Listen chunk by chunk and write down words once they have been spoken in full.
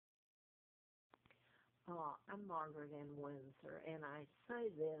I'm Margaret in Windsor, and I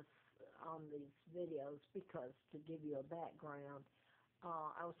say this on these videos because to give you a background,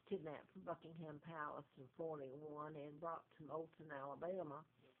 I was kidnapped from Buckingham Palace in 41 and brought to Moulton, Alabama,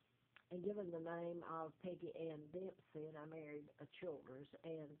 and given the name of Peggy Ann Dempsey, and I married a Childers,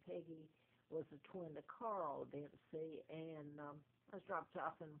 and Peggy was a twin to Carl Dempsey, and I was dropped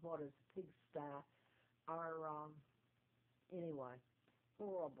off in what is a pigsty. Our anyway,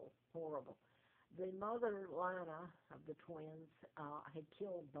 horrible, horrible. The mother, Lina, of the twins, had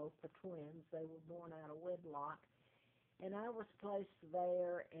killed both the twins. They were born out of wedlock. And I was placed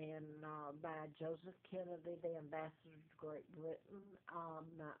there by Joseph Kennedy, the ambassador to Great Britain,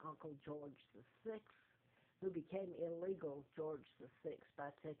 my Uncle George VI, who became illegal George VI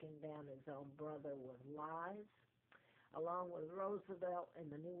by taking down his own brother with lies, along with Roosevelt and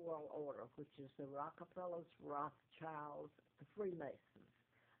the New World Order, which is the Rockefellers, Rothschilds, the Freemasons,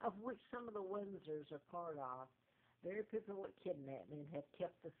 of which some of the Windsors are part of. Very people that kidnapped me and have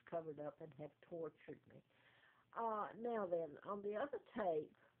kept this covered up and have tortured me. Now then, on the other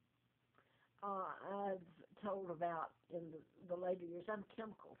tape, I've told about in the later years, I'm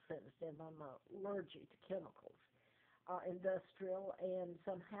chemical sensitive. I'm allergic to chemicals, industrial and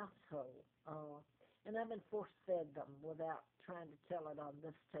some household. And I've been force-fed them without trying to tell it on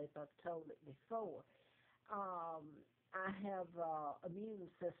this tape. I've told it before. I have immune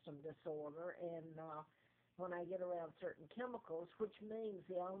system disorder, and when I get around certain chemicals, which means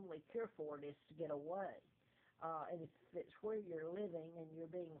the only cure for it is to get away. And if it's where you're living and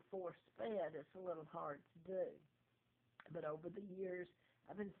you're being force-fed, it's a little hard to do. But over the years,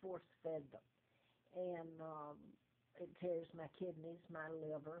 I've been force-fed them. And it tears my kidneys, my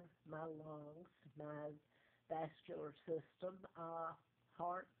liver, my lungs, my vascular system,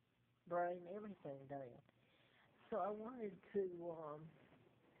 heart, brain, everything down. So I wanted to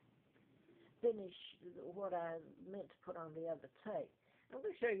finish what I meant to put on the other tape. I'm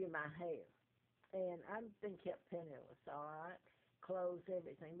going to show you my hair. And I've been kept penniless, all right? Clothes,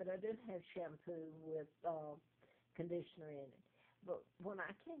 everything. But I did have shampoo with conditioner in it. But when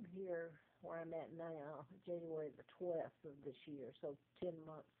I came here, where I'm at now, January the 12th of this year, so 10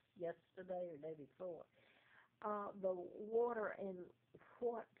 months yesterday or day before, the water and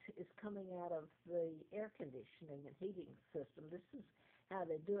what is coming out of the air conditioning and heating system, this is how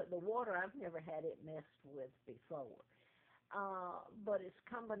they do it. The water, I've never had it messed with before. But it's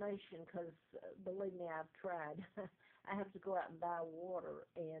combination because, believe me, I've tried. I have to go out and buy water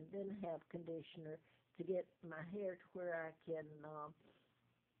and then have conditioner to get my hair to where I can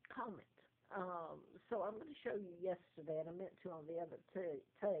comb it. So I'm going to show you yesterday, and I meant to on the other tape.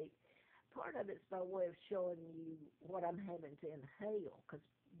 Part of it's by way of showing you what I'm having to inhale, because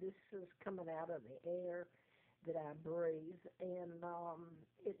this is coming out of the air that I breathe, and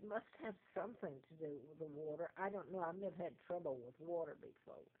it must have something to do with the water. I don't know. I've never had trouble with water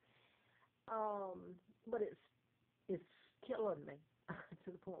before. But it's killing me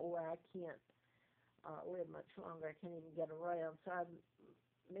to the point where I can't live much longer. I can't even get around. So I'm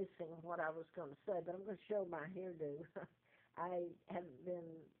missing what I was going to say, but I'm going to show my hairdo. I haven't been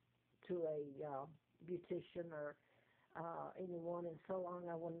to a beautician or anyone in so long.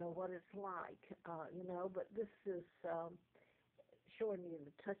 I wouldn't know what it's like, but this is showing you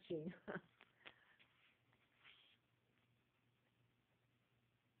the touching.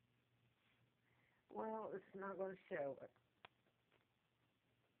 Well, it's not going to show it.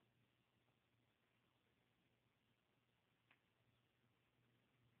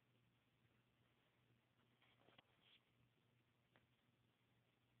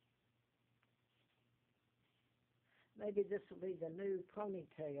 Maybe this will be the new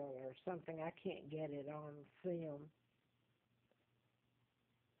ponytail or something. I can't get it on film.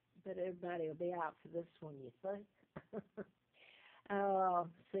 But everybody will be out for this one, you think?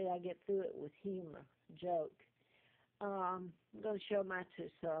 See, I get through it with humor, joke. I'm going to show my two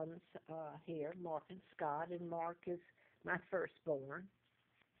sons here, Mark and Scott, and Mark is my firstborn.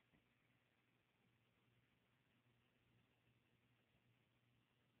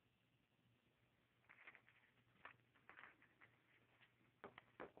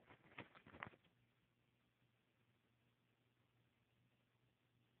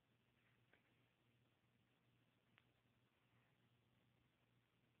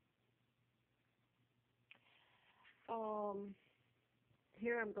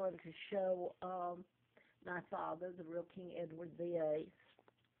 Here I'm going to show my father, the real King Edward VIII.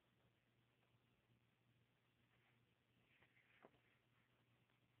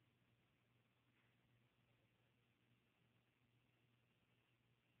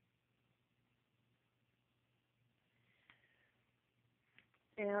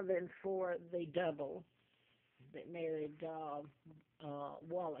 And then for the double, that married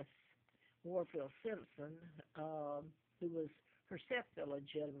Wallace Warfield Simpson, who was herself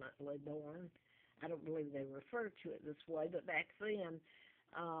illegitimately born. I don't believe they refer to it this way, but back then,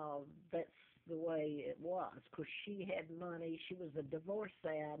 that's the way it was. Of course, she had money. She was a divorcee,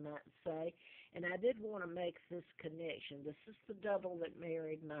 I might say. And I did want to make this connection. This is the double that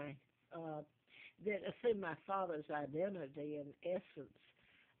married that assumed my father's identity in essence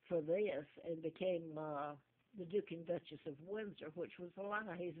for this and became the Duke and Duchess of Windsor, which was a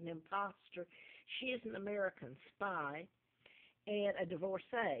lie. He's an imposter. She is an American spy and a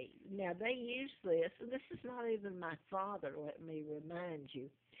divorcee. Now, they use this, and this is not even my father, let me remind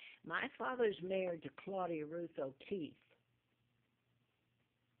you. My father's married to Claudia Ruth O'Keefe.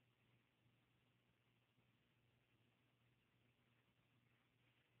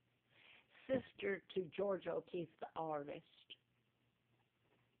 Sister to George O'Keefe, the artist.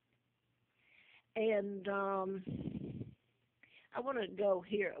 And I want to go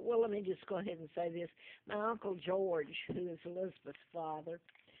here. Well, let me just go ahead and say this. My Uncle George, who is Elizabeth's father,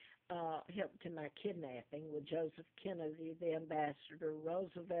 helped in my kidnapping with Joseph Kennedy, the ambassador,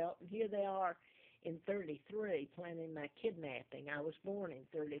 Roosevelt, and here they are in 33 planning my kidnapping. I was born in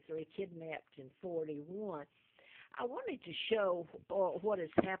 33, kidnapped in 41. I wanted to show what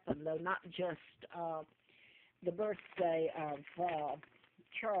has happened, though, not just the birthday of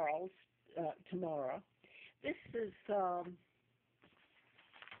Charles tomorrow. This is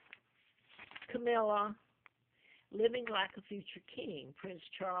Camilla living like a future king, Prince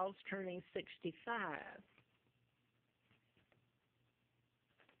Charles turning 65.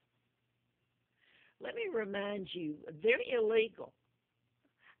 Let me remind you, they're illegal.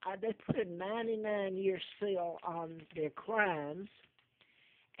 They put a 99-year seal on their crimes,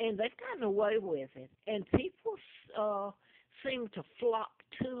 and they've gotten away with it. And people seem to flock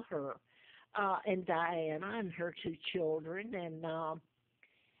to her and Diana and her two children. And,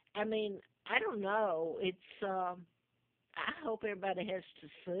 I mean, I don't know. It's I hope everybody has to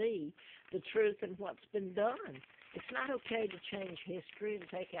see the truth and what's been done. It's not okay to change history and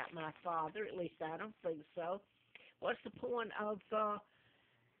take out my father. At least I don't think so. What's the point of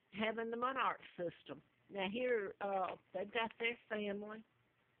having the monarch system? Now here, they've got their family.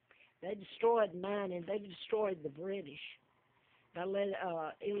 They destroyed mine, and they destroyed the British by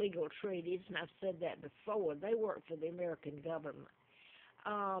illegal treaties, and I've said that before. They work for the American government.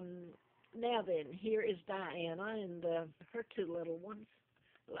 Now then, here is Diana and her two little ones.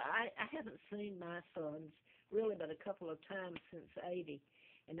 I haven't seen my sons really but a couple of times since 80,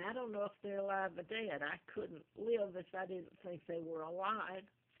 and I don't know if they're alive or dead. I couldn't live if I didn't think they were alive.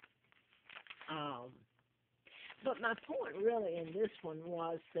 But my point really in this one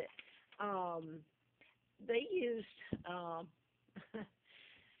was that they used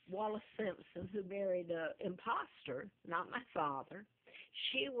Wallace Simpson, who married an imposter, not my father.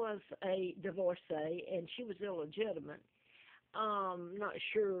 She was a divorcee, and she was illegitimate. Not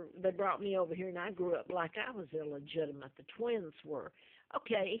sure. They brought me over here, and I grew up like I was illegitimate. The twins were.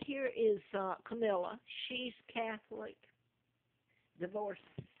 Okay, here is Camilla. She's Catholic.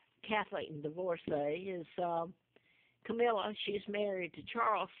 Catholic and divorcee is Camilla. She's married to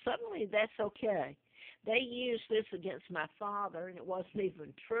Charles. Suddenly, that's okay. They used this against my father, and it wasn't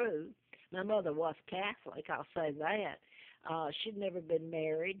even true. My mother was Catholic, I'll say that. She'd never been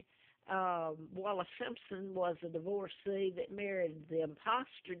married. Wallace Simpson was a divorcee that married the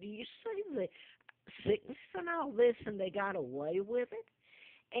imposter. Do you see the sickness and all this, and they got away with it?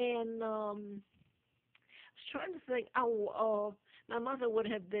 And I was trying to think, my mother would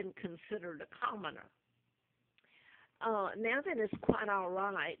have been considered a commoner. Now that it's quite all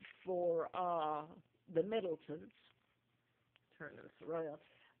right for the Middletons, turn this around,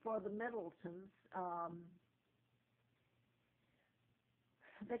 for the Middletons,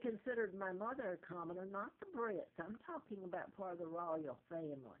 they considered my mother a commoner, not the Brits. I'm talking about part of the royal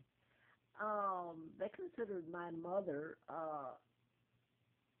family. They considered my mother a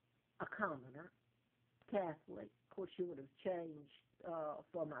commoner, Catholic. Of course, she would have changed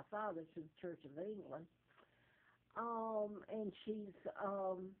for my father to the Church of England. And she's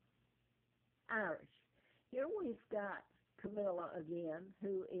Irish. Here we've got Camilla again,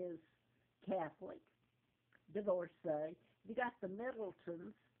 who is Catholic, divorcee. You got the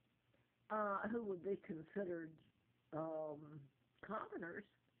Middletons, who would be considered commoners.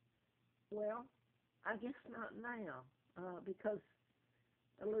 Well, I guess not now, because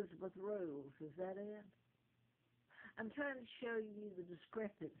Elizabeth rules. Is that it? I'm trying to show you the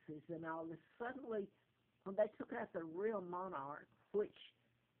discrepancies in all this. Suddenly, when they took out the real monarch, which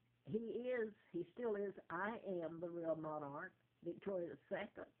he still is, I am the real monarch, Victoria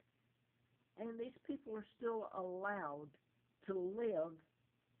II. And these people are still allowed to live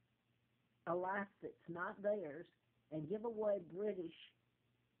a life that's not theirs and give away British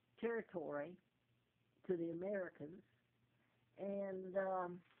territory to the Americans. And,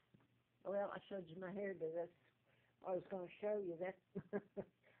 well, I showed you my hairdo. That's I was going to show you that.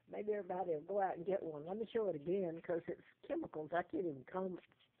 Maybe everybody will go out and get one. Let me show it again because it's chemicals. I can't even comb it.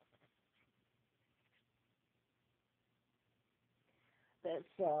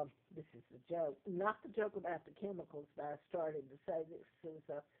 This is a joke. Not the joke about the chemicals that I started to say. This is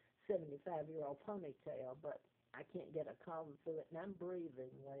a 75-year-old ponytail, but I can't get a comb through it, and I'm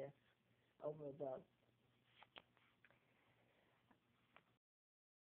breathing less over the